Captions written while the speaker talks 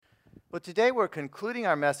Well, today we're concluding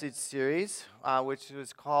our message series, which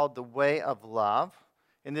is called The Way of Love.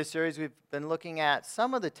 In this series, we've been looking at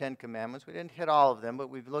some of the Ten Commandments. We didn't hit all of them, but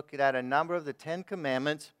we've looked at a number of the Ten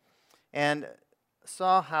Commandments and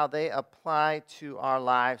saw how they apply to our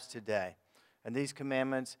lives today. And these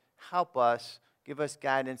commandments help us, give us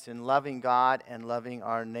guidance in loving God and loving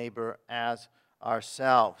our neighbor as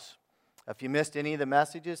ourselves. If you missed any of the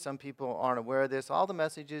messages, some people aren't aware of this. All the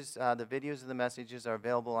messages, the videos of the messages are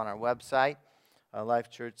available on our website,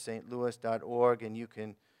 lifechurchstlouis.org, and you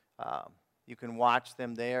can watch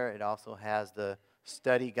them there. It also has the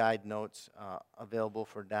study guide notes available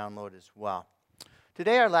for download as well.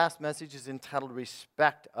 Today, our last message is entitled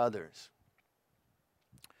Respect Others.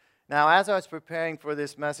 Now, as I was preparing for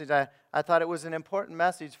this message, I thought it was an important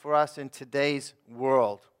message for us in today's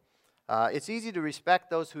world. It's easy to respect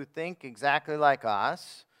those who think exactly like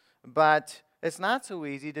us, but it's not so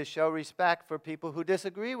easy to show respect for people who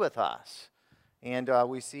disagree with us. And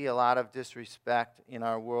we see a lot of disrespect in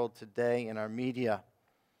our world today, in our media.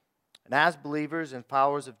 And as believers and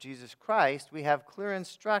followers of Jesus Christ, we have clear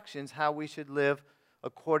instructions how we should live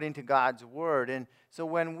according to God's Word. And so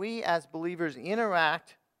when we as believers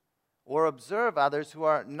interact or observe others who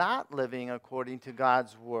are not living according to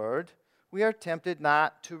God's Word, we are tempted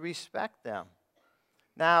not to respect them.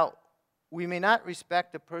 Now, we may not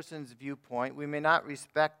respect a person's viewpoint, we may not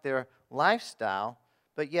respect their lifestyle,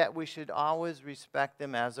 but yet we should always respect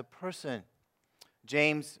them as a person.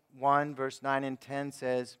 James 1, verse 9 and 10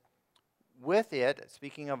 says, "With it,"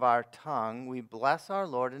 speaking of our tongue, "we bless our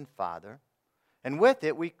Lord and Father, and with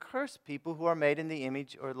it we curse people who are made in the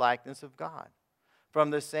image or likeness of God. From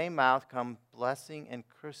the same mouth come blessing and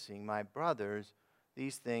cursing. My brothers,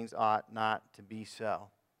 these things ought not to be so."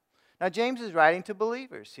 Now, James is writing to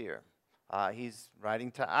believers here. He's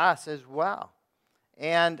writing to us as well.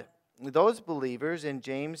 And those believers in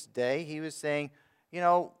James' day, he was saying,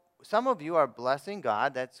 some of you are blessing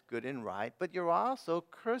God, that's good and right, but you're also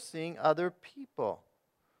cursing other people.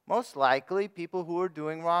 Most likely people who are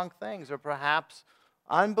doing wrong things, or perhaps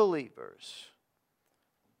unbelievers.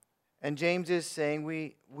 And James is saying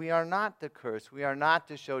we are not to curse. We are not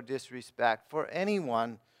to show disrespect for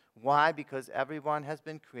anyone. Why? Because everyone has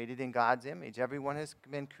been created in God's image. Everyone has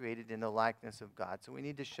been created in the likeness of God. So we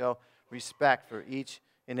need to show respect for each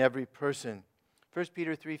and every person. 1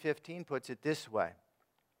 Peter 3:15 puts it this way.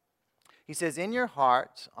 He says, "In your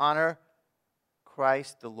hearts honor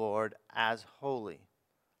Christ the Lord as holy,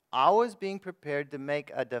 always being prepared to make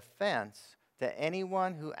a defense to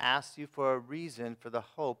anyone who asks you for a reason for the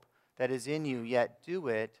hope that is in you, yet do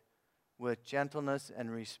it with gentleness and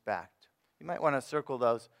respect." You might want to circle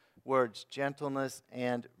those words, gentleness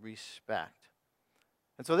and respect.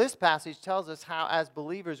 And so this passage tells us how, as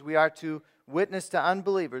believers, we are to witness to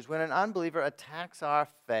unbelievers. When an unbeliever attacks our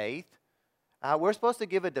faith, we're supposed to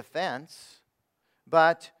give a defense,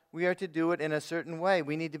 but we are to do it in a certain way.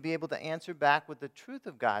 We need to be able to answer back with the truth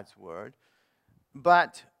of God's Word,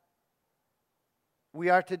 but we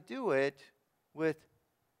are to do it with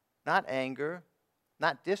not anger,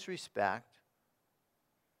 not disrespect,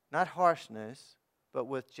 not harshness, but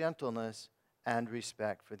with gentleness and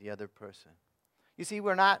respect for the other person. You see,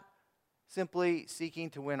 we're not simply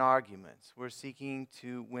seeking to win arguments. We're seeking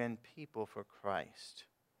to win people for Christ,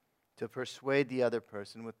 to persuade the other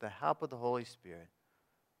person with the help of the Holy Spirit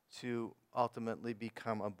to ultimately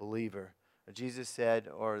become a believer. Jesus said,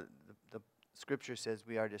 or the Scripture says,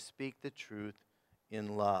 we are to speak the truth in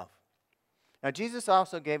love. Now, Jesus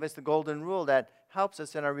also gave us the golden rule that helps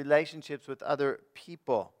us in our relationships with other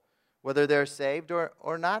people, whether they're saved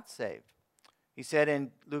or not saved. He said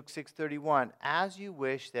in Luke 6:31, "As you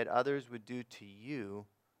wish that others would do to you,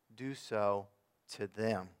 do so to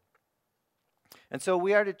them." And so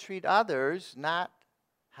we are to treat others not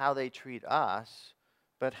how they treat us,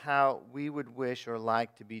 but how we would wish or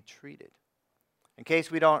like to be treated. In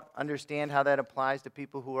case we don't understand how that applies to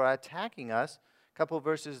people who are attacking us, a couple of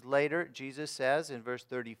verses later, Jesus says in verse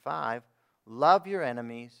 35, "Love your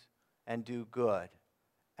enemies and do good,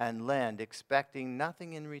 and lend, expecting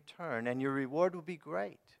nothing in return, and your reward will be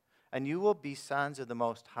great, and you will be sons of the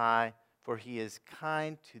Most High, for He is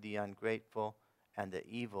kind to the ungrateful and the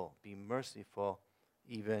evil. Be merciful,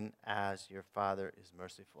 even as your Father is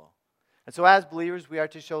merciful." And so as believers, we are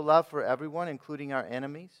to show love for everyone, including our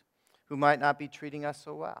enemies, who might not be treating us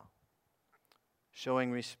so well,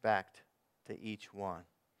 showing respect to each one.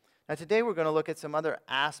 Now today we're going to look at some other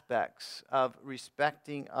aspects of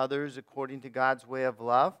respecting others according to God's way of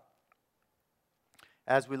love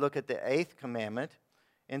as we look at the 8th commandment.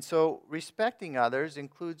 And so respecting others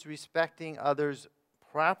includes respecting others'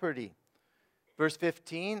 property. Verse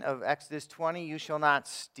 15 of Exodus 20, you shall not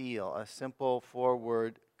steal, a simple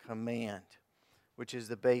four-word command, which is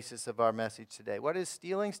the basis of our message today. What is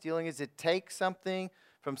stealing? Stealing is to take something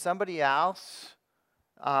from somebody else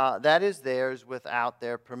that is theirs without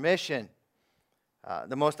their permission.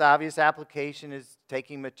 The most obvious application is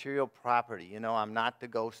taking material property. You know, I'm not to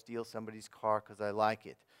go steal somebody's car because I like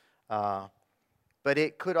it. But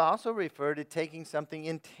it could also refer to taking something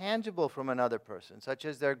intangible from another person, such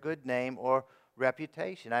as their good name or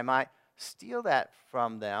reputation. I might steal that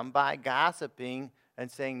from them by gossiping and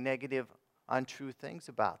saying negative, untrue things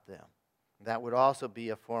about them. That would also be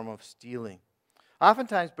a form of stealing.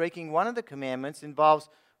 Oftentimes, breaking one of the commandments involves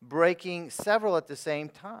breaking several at the same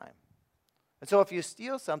time. And so if you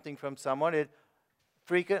steal something from someone, it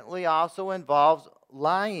frequently also involves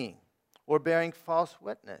lying or bearing false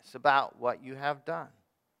witness about what you have done.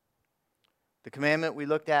 The commandment we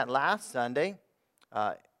looked at last Sunday,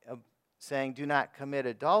 saying do not commit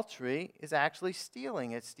adultery, is actually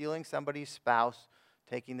stealing. It's stealing somebody's spouse,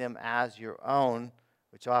 taking them as your own,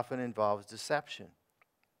 which often involves deception.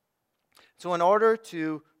 So in order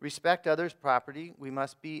to respect others' property, we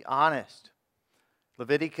must be honest.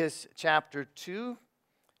 Leviticus chapter 2,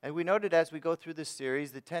 and we noted as we go through this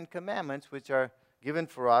series, the 10 Commandments, which are given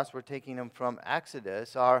for us, we're taking them from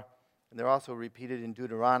Exodus, and they're also repeated in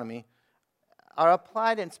Deuteronomy, are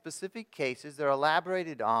applied in specific cases. They're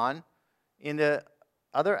elaborated on in the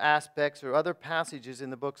other aspects or other passages in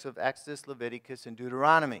the books of Exodus, Leviticus, and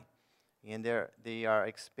Deuteronomy. And they are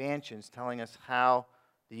expansions telling us how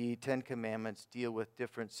the 10 Commandments deal with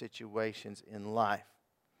different situations in life.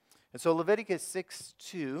 And so Leviticus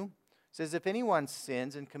 6:2 says, if anyone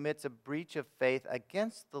sins and commits a breach of faith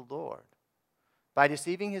against the Lord by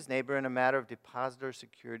deceiving his neighbor in a matter of deposit or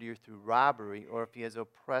security or through robbery, or if he has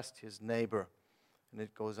oppressed his neighbor. And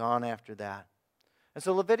it goes on after that. And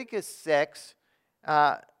so Leviticus 6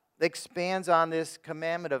 expands on this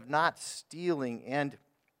commandment of not stealing. And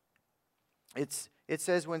it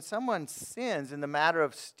says when someone sins in the matter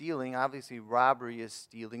of stealing, obviously robbery is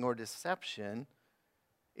stealing or deception,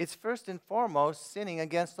 it's first and foremost sinning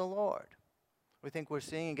against the Lord. We think we're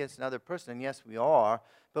sinning against another person, and yes, we are,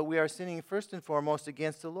 but we are sinning first and foremost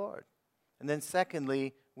against the Lord. And then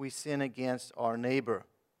secondly, we sin against our neighbor.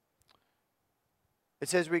 It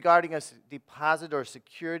says regarding a deposit or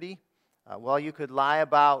security, you could lie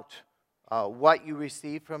about what you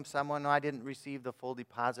received from someone. No, I didn't receive the full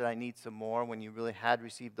deposit, I need some more, when you really had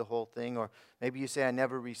received the whole thing. Or maybe you say, I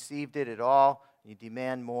never received it at all. You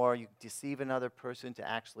demand more. You deceive another person to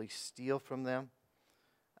actually steal from them.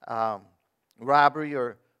 Robbery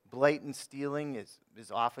or blatant stealing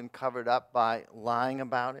is often covered up by lying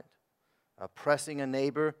about it. Oppressing a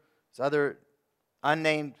neighbor is other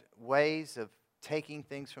unnamed ways of taking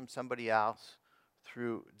things from somebody else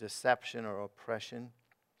through deception or oppression.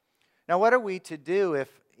 Now, what are we to do if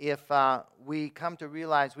we come to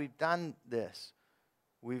realize we've done this?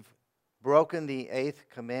 We've broken the 8th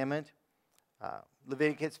commandment.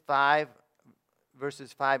 Leviticus 5,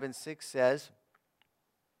 verses 5 and 6 says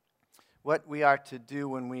what we are to do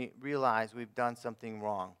when we realize we've done something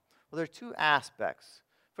wrong. Well, there are two aspects.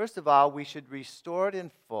 First of all, we should restore it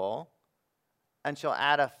in full and shall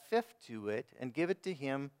add a fifth to it and give it to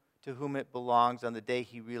him to whom it belongs on the day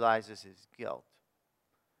he realizes his guilt.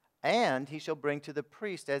 And he shall bring to the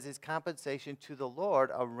priest as his compensation to the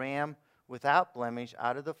Lord a ram without blemish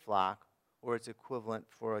out of the flock, or its equivalent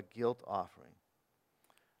for a guilt offering.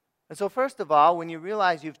 And so first of all, when you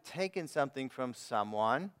realize you've taken something from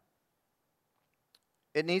someone,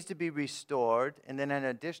 it needs to be restored, and then an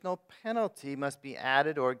additional penalty must be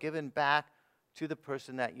added or given back to the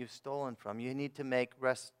person that you've stolen from. You need to make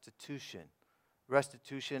restitution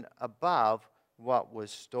above what was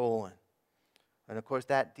stolen. And of course,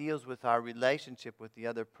 that deals with our relationship with the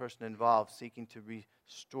other person involved, seeking to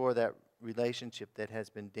restore that relationship that has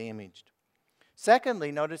been damaged.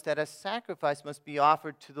 Secondly, notice that a sacrifice must be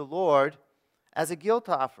offered to the Lord as a guilt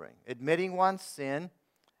offering, admitting one's sin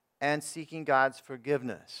and seeking God's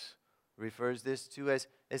forgiveness. Refers this to as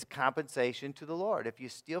compensation to the Lord. If you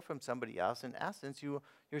steal from somebody else, in essence, you're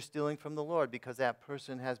stealing from the Lord because that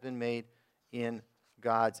person has been made in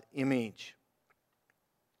God's image.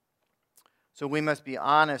 So we must be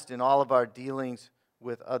honest in all of our dealings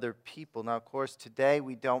with other people. Now, of course, today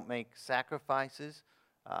we don't make sacrifices,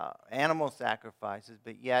 animal sacrifices,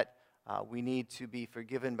 but yet we need to be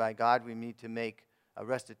forgiven by God. We need to make a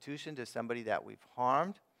restitution to somebody that we've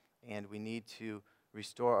harmed, and we need to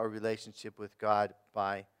restore our relationship with God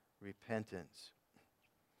by repentance.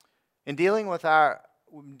 In dealing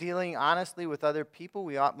honestly with other people,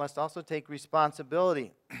 we must also take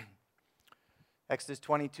responsibility. Exodus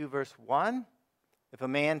 22, verse 1 If a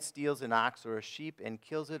man steals an ox or a sheep and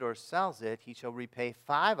kills it or sells it, he shall repay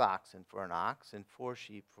 5 oxen for an ox and 4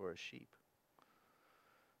 sheep for a sheep.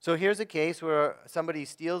 So here's a case where somebody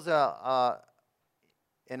steals an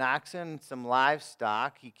oxen, some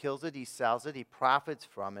livestock. He kills it, he sells it, he profits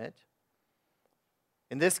from it.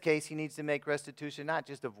 In this case, he needs to make restitution not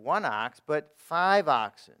just of 1 ox, but 5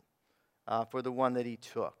 oxen for the one that he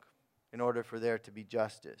took in order for there to be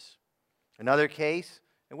justice. Another case,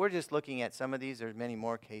 and we're just looking at some of these. There's many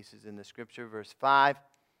more cases in the Scripture. Verse 5,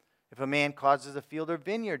 if a man causes a field or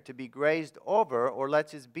vineyard to be grazed over or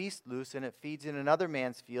lets his beast loose and it feeds in another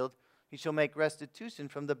man's field, he shall make restitution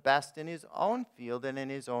from the best in his own field and in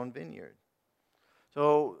his own vineyard.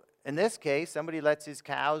 So in this case, somebody lets his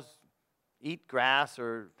cows eat grass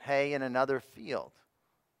or hay in another field.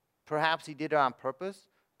 Perhaps he did it on purpose.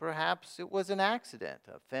 Perhaps it was an accident.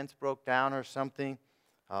 A fence broke down or something.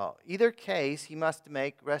 Either case, he must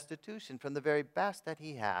make restitution from the very best that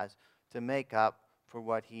he has to make up for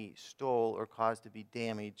what he stole or caused to be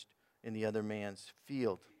damaged in the other man's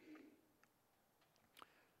field.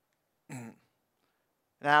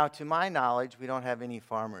 Now, to my knowledge, we don't have any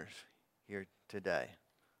farmers here today.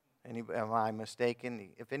 Am I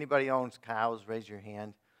mistaken? If anybody owns cows, raise your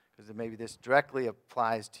hand, because maybe this directly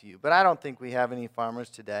applies to you. But I don't think we have any farmers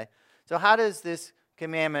today. So how does this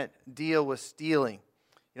commandment deal with stealing?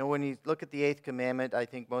 You know, when you look at the 8th commandment, I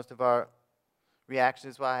think most of our reaction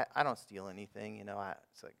is, well, I don't steal anything. You know,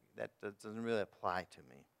 it's like that doesn't really apply to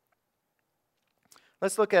me.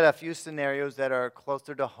 Let's look at a few scenarios that are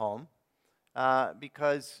closer to home,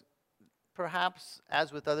 because perhaps,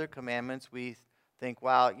 as with other commandments, we think,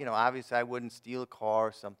 well, you know, obviously I wouldn't steal a car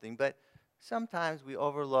or something, but sometimes we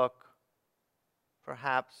overlook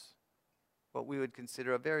perhaps what we would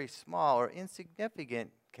consider a very small or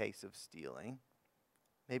insignificant case of stealing.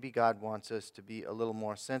 Maybe God wants us to be a little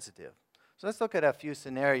more sensitive. So let's look at a few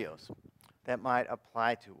scenarios that might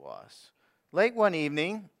apply to us. Late one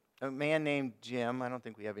evening, a man named Jim, I don't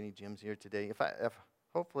think we have any Jims here today.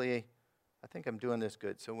 Hopefully, I think I'm doing this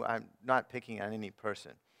good, so I'm not picking on any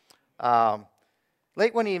person.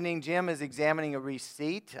 Late one evening, Jim is examining a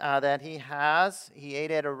receipt that he has. He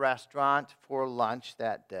ate at a restaurant for lunch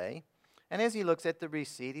that day. And as he looks at the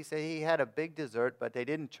receipt, he said he had a big dessert, but they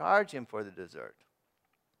didn't charge him for the dessert.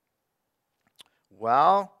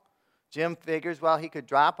 Well, Jim figures, well, he could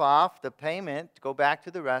drop off the payment, go back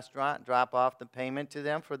to the restaurant, drop off the payment to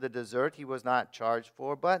them for the dessert he was not charged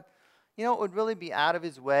for. But, you know, it would really be out of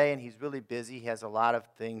his way, and he's really busy. He has a lot of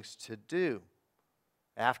things to do.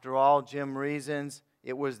 After all, Jim reasons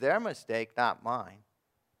it was their mistake, not mine.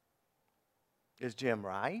 Is Jim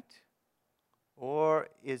right? Or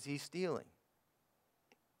is he stealing?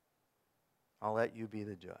 I'll let you be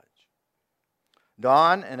the judge.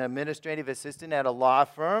 Dawn, an administrative assistant at a law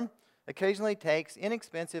firm, occasionally takes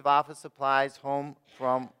inexpensive office supplies home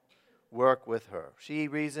from work with her. She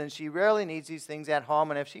reasons she rarely needs these things at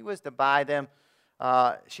home, and if she was to buy them,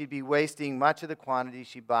 she'd be wasting much of the quantity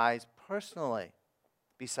she buys personally.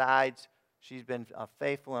 Besides, she's been a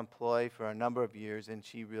faithful employee for a number of years, and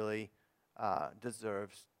she really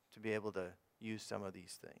deserves to be able to use some of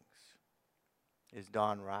these things. Is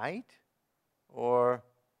Dawn right, or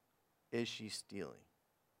is she stealing?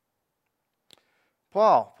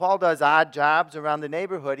 Paul does odd jobs around the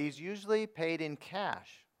neighborhood. He's usually paid in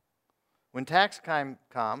cash. When tax time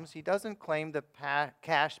comes, he doesn't claim the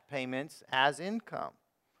cash payments as income.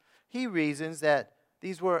 He reasons that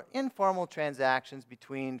these were informal transactions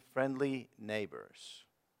between friendly neighbors.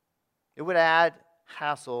 It would add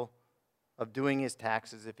hassle of doing his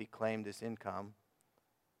taxes if he claimed this income.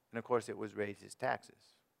 And of course, it would raise his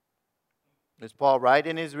taxes. Is Paul right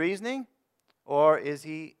in his reasoning? Or is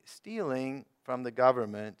he stealing from the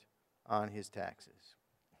government on his taxes?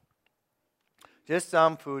 Just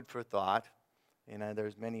some food for thought. You know,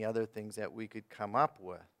 there's many other things that we could come up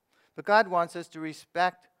with. But God wants us to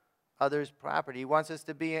respect others' property. He wants us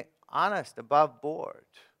to be honest, above board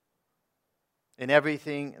in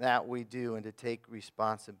everything that we do and to take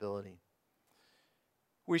responsibility.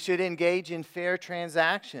 We should engage in fair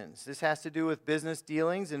transactions. This has to do with business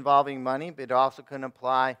dealings involving money, but it also can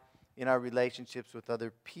apply in our relationships with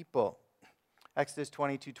other people. Exodus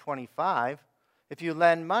 22:25, if you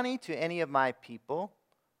lend money to any of my people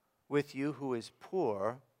with you who is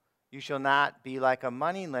poor, you shall not be like a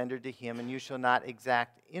money lender to him, and you shall not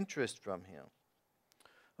exact interest from him.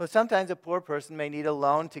 Well, sometimes a poor person may need a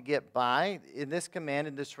loan to get by. In this command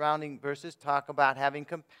and the surrounding verses talk about having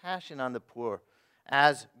compassion on the poor,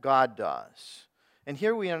 as God does. And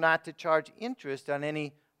here we are not to charge interest on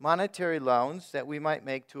any monetary loans that we might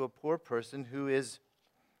make to a poor person who is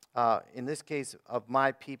in this case of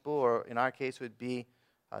my people, or in our case would be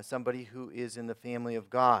somebody who is in the family of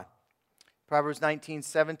God. Proverbs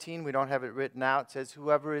 19:17, we don't have it written out, says,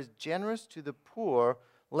 "Whoever is generous to the poor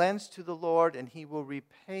lends to the Lord, and he will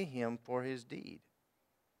repay him for his deed."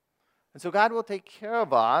 And so God will take care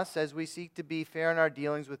of us as we seek to be fair in our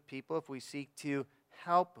dealings with people, if we seek to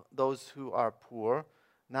help those who are poor,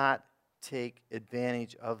 not take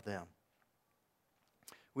advantage of them.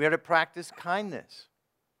 We are to practice kindness.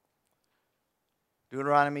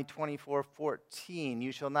 Deuteronomy 24:14,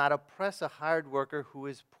 "You shall not oppress a hired worker who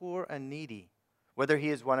is poor and needy, whether he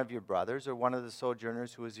is one of your brothers or one of the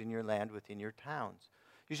sojourners who is in your land within your towns.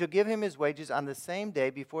 You shall give him his wages on the same day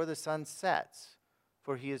before the sun sets,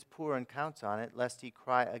 for he is poor and counts on it, lest he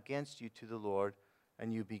cry against you to the Lord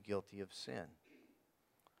and you be guilty of sin."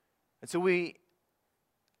 And so we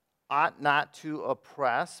ought not to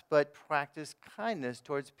oppress, but practice kindness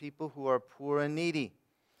towards people who are poor and needy.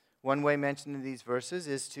 One way mentioned in these verses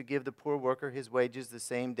is to give the poor worker his wages the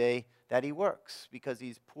same day that he works, because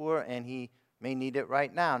he's poor and he may need it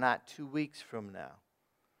right now, not 2 weeks from now.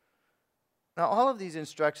 Now, all of these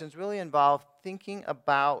instructions really involve thinking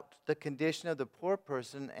about the condition of the poor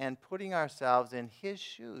person and putting ourselves in his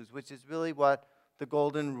shoes, which is really what the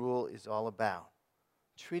golden rule is all about.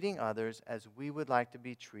 Treating others as we would like to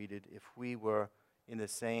be treated if we were in the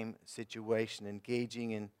same situation,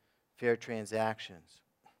 engaging in fair transactions.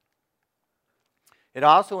 It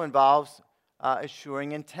also involves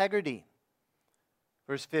assuring integrity.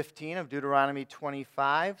 Verse 15 of Deuteronomy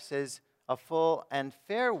 25 says, "A full and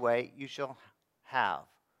fair weight you shall have,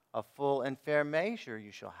 a full and fair measure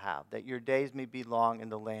you shall have, that your days may be long in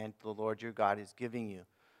the land the Lord your God is giving you.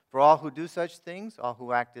 For all who do such things, all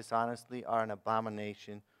who act dishonestly, are an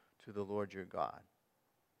abomination to the Lord your God."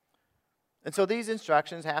 And so these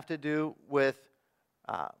instructions have to do with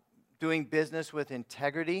doing business with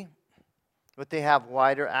integrity, but they have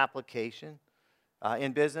wider application.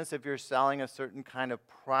 In business, if you're selling a certain kind of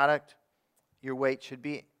product, your weight should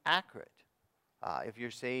be accurate. If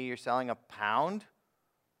you're selling a pound,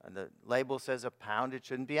 and the label says a pound, it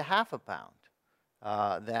shouldn't be a half a pound.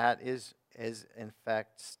 That is in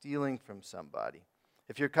fact stealing from somebody.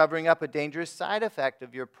 If you're covering up a dangerous side effect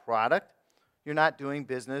of your product, you're not doing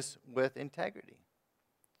business with integrity.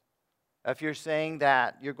 If you're saying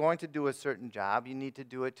that you're going to do a certain job, you need to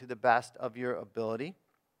do it to the best of your ability.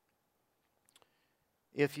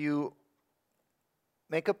 If you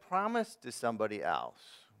make a promise to somebody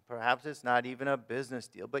else, perhaps it's not even a business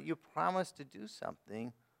deal, but you promise to do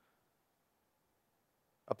something,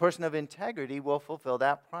 a person of integrity will fulfill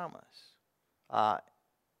that promise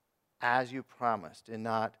as you promised, and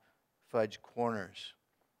not fudge corners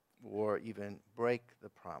or even break the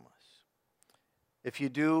promise. If you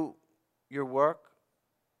do your work,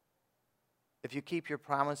 if you keep your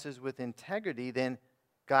promises with integrity, then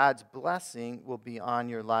God's blessing will be on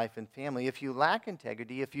your life and family. If you lack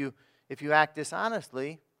integrity, if you act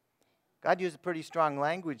dishonestly, God used pretty strong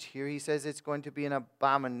language here. He says it's going to be an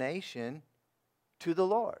abomination to the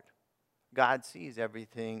Lord. God sees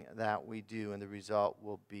everything that we do, and the result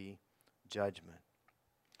will be judgment.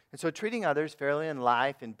 And so treating others fairly in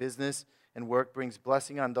life, in business, and work brings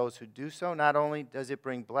blessing on those who do so. Not only does it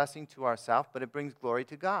bring blessing to ourselves, but it brings glory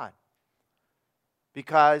to God.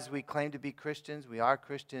 Because we claim to be Christians, we are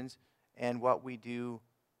Christians, and what we do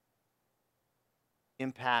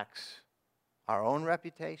impacts our own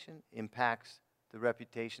reputation, impacts the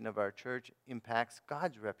reputation of our church, impacts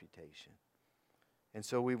God's reputation. And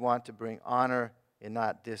so we want to bring honor and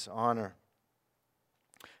not dishonor.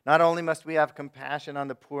 Not only must we have compassion on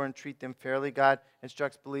the poor and treat them fairly, God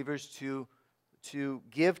instructs believers to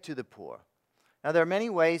give to the poor. Now, there are many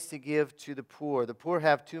ways to give to the poor. The poor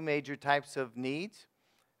have two major types of needs: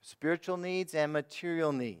 spiritual needs and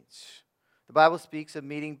material needs. The Bible speaks of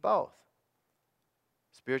meeting both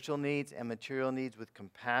spiritual needs and material needs with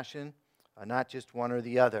compassion, not just one or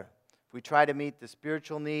the other. If we try to meet the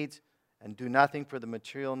spiritual needs and do nothing for the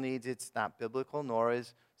material needs, it's not biblical, nor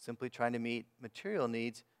is simply trying to meet material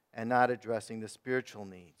needs and not addressing the spiritual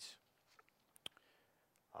needs.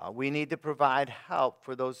 We need to provide help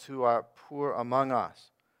for those who are poor among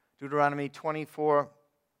us. Deuteronomy 24,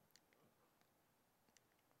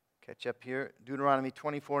 catch up here, Deuteronomy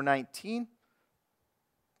 24:19.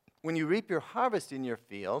 "When you reap your harvest in your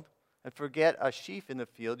field and forget a sheaf in the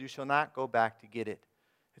field, you shall not go back to get it.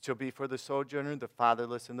 It shall be for the sojourner, the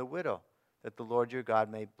fatherless, and the widow, that the Lord your God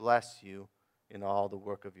may bless you in all the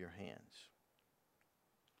work of your hands."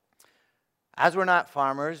 As we're not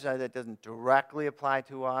farmers, that doesn't directly apply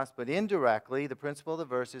to us, but indirectly, the principle of the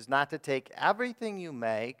verse is not to take everything you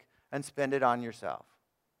make and spend it on yourself.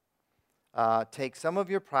 take some of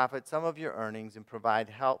your profit, some of your earnings, and provide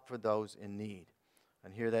help for those in need.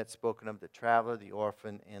 And here that's spoken of the traveler, the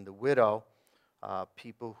orphan, and the widow,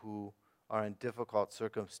 people who are in difficult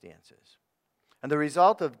circumstances. And the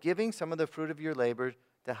result of giving some of the fruit of your labor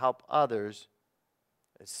to help others,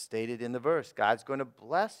 as stated in the verse, God's going to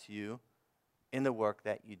bless you in the work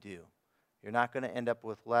that you do. You're not going to end up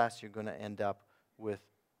with less, you're going to end up with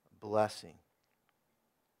blessing.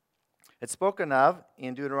 It's spoken of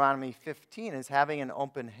in Deuteronomy 15 as having an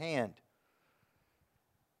open hand.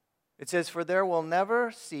 It says, "For there will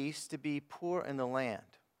never cease to be poor in the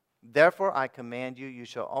land. Therefore I command you, you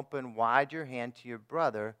shall open wide your hand to your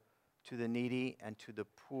brother, to the needy, and to the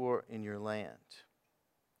poor in your land."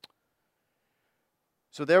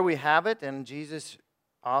 So there we have it, and Jesus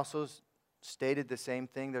also stated the same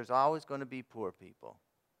thing. There's always going to be poor people.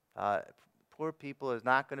 Poor people is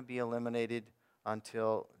not going to be eliminated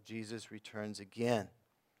until Jesus returns again.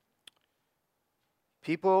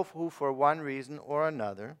 People who, for one reason or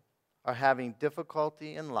another, are having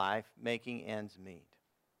difficulty in life making ends meet.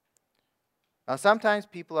 Now, sometimes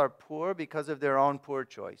people are poor because of their own poor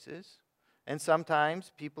choices, and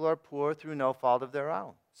sometimes people are poor through no fault of their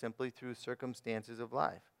own, simply through circumstances of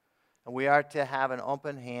life. And we are to have an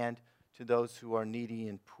open hand to those who are needy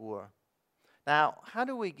and poor. Now, how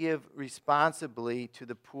do we give responsibly to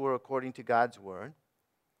the poor according to God's word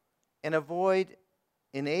and avoid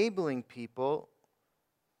enabling people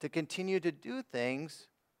to continue to do things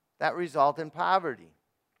that result in poverty?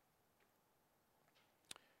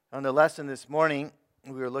 On the lesson this morning,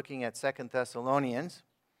 we were looking at 2 Thessalonians,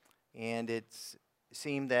 and it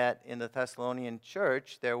seemed that in the Thessalonian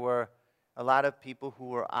church there were a lot of people who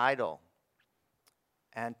were idle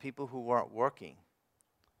and people who weren't working.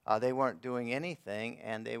 They weren't doing anything,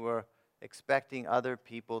 and they were expecting other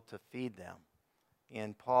people to feed them.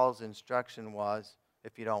 And Paul's instruction was,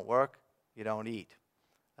 if you don't work, you don't eat.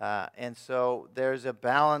 And so there's a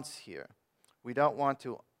balance here. We don't want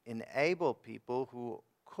to enable people who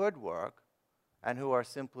could work and who are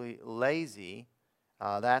simply lazy.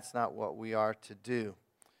 That's not what we are to do.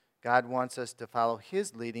 God wants us to follow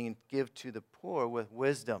His leading and give to the poor with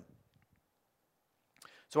wisdom.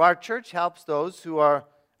 So our church helps those who are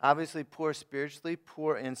obviously poor spiritually,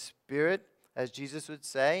 poor in spirit, as Jesus would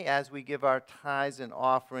say, as we give our tithes and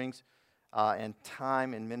offerings and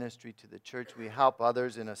time and ministry to the church. We help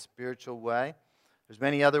others in a spiritual way. There's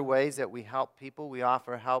many other ways that we help people. We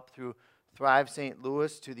offer help through Thrive St.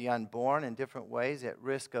 Louis to the unborn in different ways at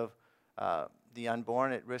risk of the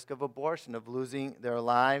unborn, at risk of abortion, of losing their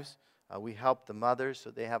lives. We help the mothers so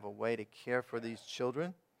they have a way to care for these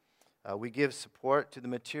children. We give support to the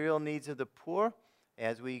material needs of the poor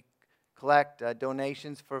as we collect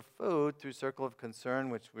donations for food through Circle of Concern,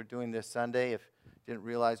 which we're doing this Sunday. If you didn't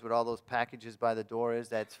realize what all those packages by the door is,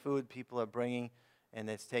 that's food people are bringing, and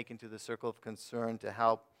it's taken to the Circle of Concern to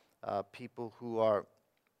help people who are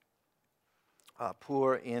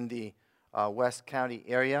poor in the West County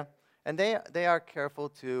area. And they are careful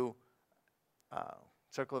to,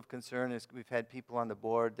 Circle of Concern, is we've had people on the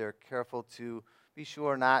board, they're careful to be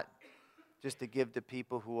sure not just to give to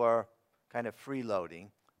people who are kind of freeloading,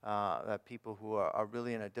 people who are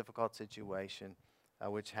really in a difficult situation,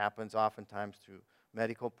 which happens oftentimes through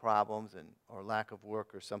medical problems or lack of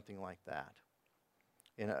work or something like that.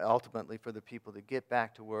 And ultimately for the people to get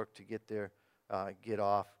back to work, to get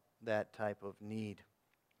off that type of need.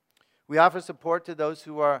 We offer support to those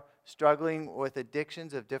who are struggling with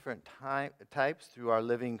addictions of different types through our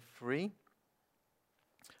Living Free.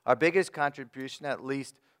 Our biggest contribution, at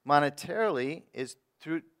least monetarily, is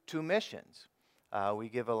to missions. We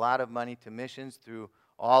give a lot of money to missions through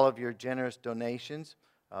all of your generous donations,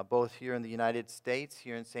 both here in the United States,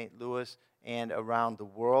 here in St. Louis, and around the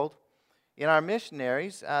world. In our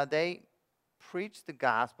missionaries, they preach the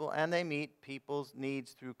gospel and they meet people's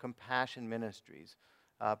needs through compassion ministries.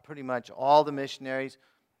 Pretty much all the missionaries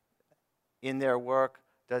in their work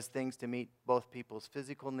does things to meet both people's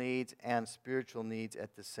physical needs and spiritual needs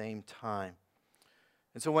at the same time.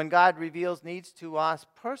 And so when God reveals needs to us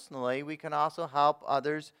personally, we can also help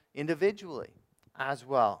others individually as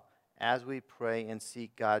well as we pray and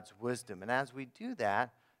seek God's wisdom. And as we do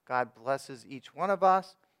that, God blesses each one of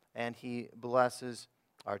us, and He blesses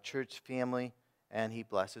our church family, and He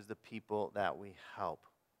blesses the people that we help.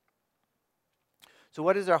 So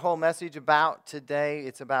what is our whole message about today?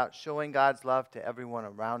 It's about showing God's love to everyone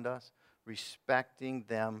around us, respecting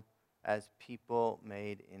them as people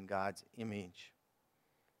made in God's image.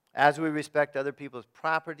 As we respect other people's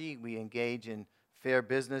property, we engage in fair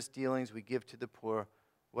business dealings, we give to the poor.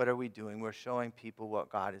 What are we doing? We're showing people what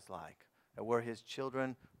God is like. that we're his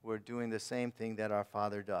children, we're doing the same thing that our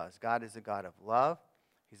Father does. God is a God of love.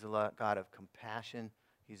 He's a God of compassion.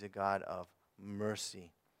 He's a God of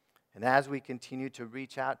mercy. And as we continue to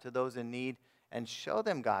reach out to those in need and show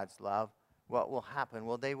them God's love, what will happen?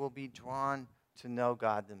 Well, they will be drawn to know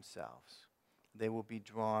God themselves. They will be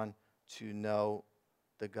drawn to know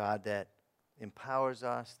the God that empowers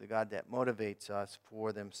us, the God that motivates us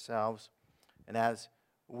for themselves. And as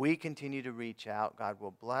we continue to reach out, God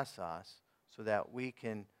will bless us so that we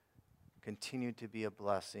can continue to be a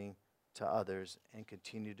blessing to others and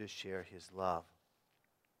continue to share his love.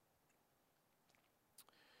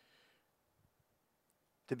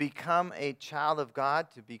 To become a child of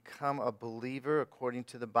God, to become a believer according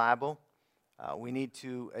to the Bible, we need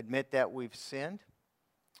to admit that we've sinned.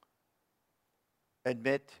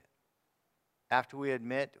 After we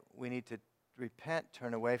admit, we need to repent,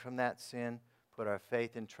 turn away from that sin, put our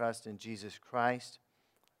faith and trust in Jesus Christ,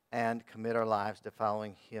 and commit our lives to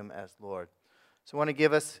following him as Lord. So I want to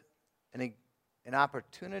give us an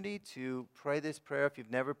opportunity to pray this prayer if you've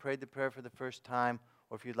never prayed the prayer for the first time,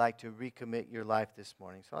 or if you'd like to recommit your life this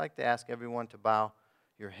morning. So I'd like to ask everyone to bow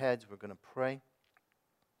your heads. We're going to pray.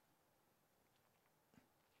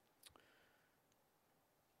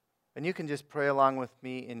 And you can just pray along with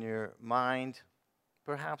me in your mind.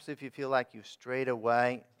 Perhaps if you feel like you've strayed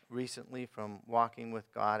away recently from walking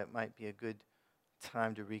with God, it might be a good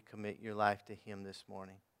time to recommit your life to him this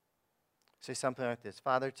morning. Say something like this: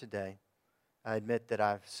 Father, today I admit that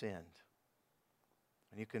I've sinned.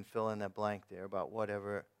 And you can fill in that blank there about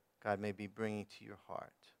whatever God may be bringing to your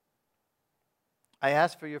heart. I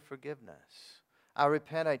ask for your forgiveness. I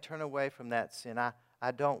repent. I turn away from that sin.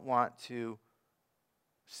 I don't want to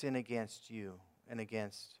sin against you and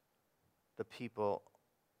against the people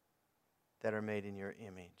that are made in your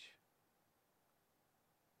image.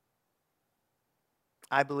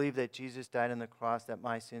 I believe that Jesus died on the cross that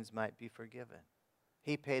my sins might be forgiven.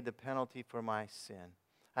 He paid the penalty for my sin.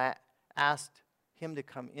 I asked him to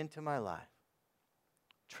come into my life,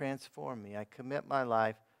 transform me. I commit my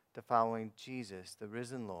life to following Jesus, the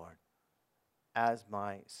risen Lord, as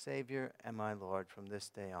my Savior and my Lord from this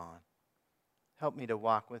day on. Help me to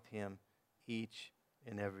walk with him each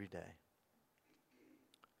and every day.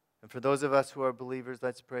 And for those of us who are believers,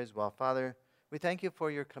 let's pray as well. Father, we thank you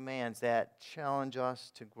for your commands that challenge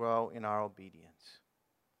us to grow in our obedience.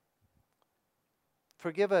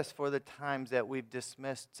 Forgive us for the times that we've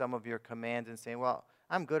dismissed some of your commands and saying, well,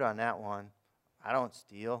 I'm good on that one. I don't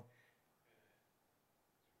steal.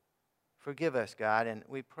 Forgive us, God, and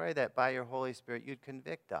we pray that by your Holy Spirit you'd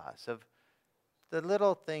convict us of the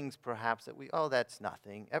little things perhaps that that's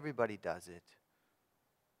nothing. Everybody does it.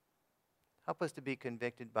 Help us to be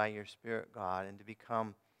convicted by your Spirit, God, and to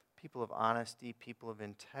become people of honesty, people of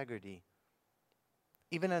integrity,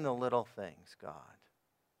 even in the little things, God,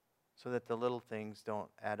 so that the little things don't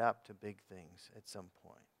add up to big things at some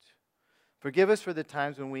point. Forgive us for the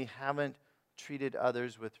times when we haven't treated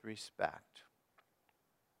others with respect.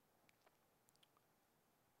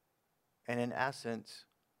 And in essence,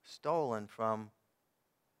 stolen from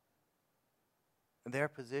their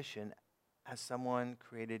position as someone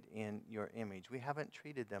created in your image. We haven't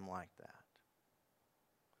treated them like that.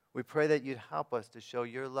 We pray that you'd help us to show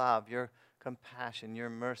your love, your compassion, your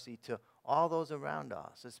mercy to all those around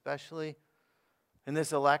us, especially in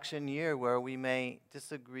this election year where we may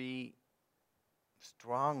disagree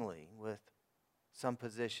strongly with some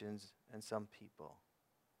positions and some people.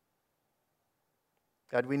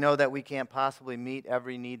 God, we know that we can't possibly meet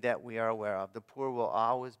every need that we are aware of. The poor will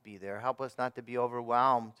always be there. Help us not to be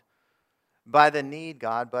overwhelmed by the need,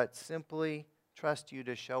 God, but simply trust you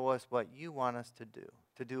to show us what you want us to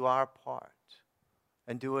do our part,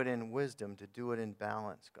 and do it in wisdom, to do it in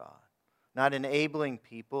balance, God. Not enabling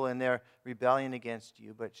people in their rebellion against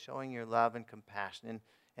you, but showing your love and compassion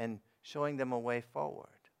and showing them a way forward.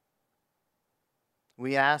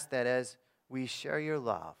 We ask that as we share your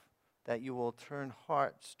love, that you will turn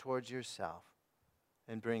hearts towards yourself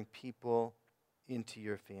and bring people into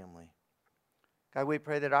your family. God, we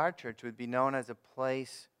pray that our church would be known as a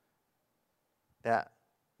place that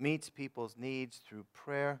meets people's needs through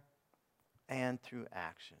prayer and through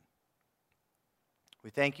action. We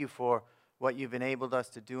thank you for what you've enabled us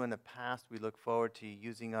to do in the past. We look forward to you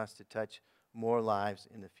using us to touch more lives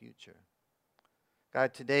in the future.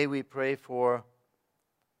 God, today we pray for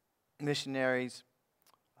missionaries.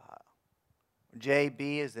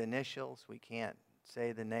 JB is the initials. We can't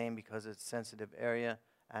say the name because it's a sensitive area.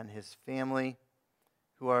 And his family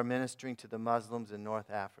who are ministering to the Muslims in North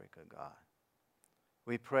Africa, God.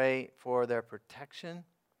 We pray for their protection.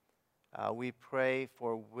 We pray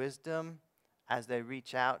for wisdom as they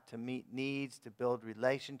reach out to meet needs, to build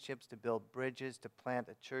relationships, to build bridges, to plant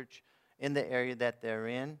a church in the area that they're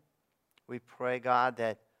in. We pray, God,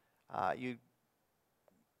 that you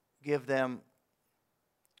give them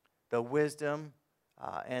the wisdom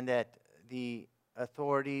and that the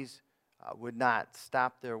authorities would not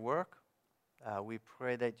stop their work. We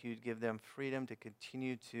pray that you'd give them freedom to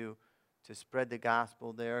continue to spread the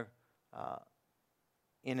gospel there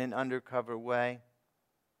in an undercover way,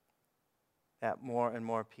 that more and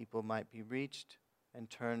more people might be reached and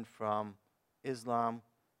turned from Islam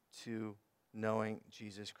to knowing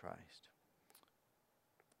Jesus Christ.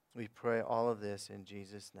 We pray all of this in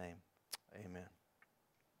Jesus' name. Amen.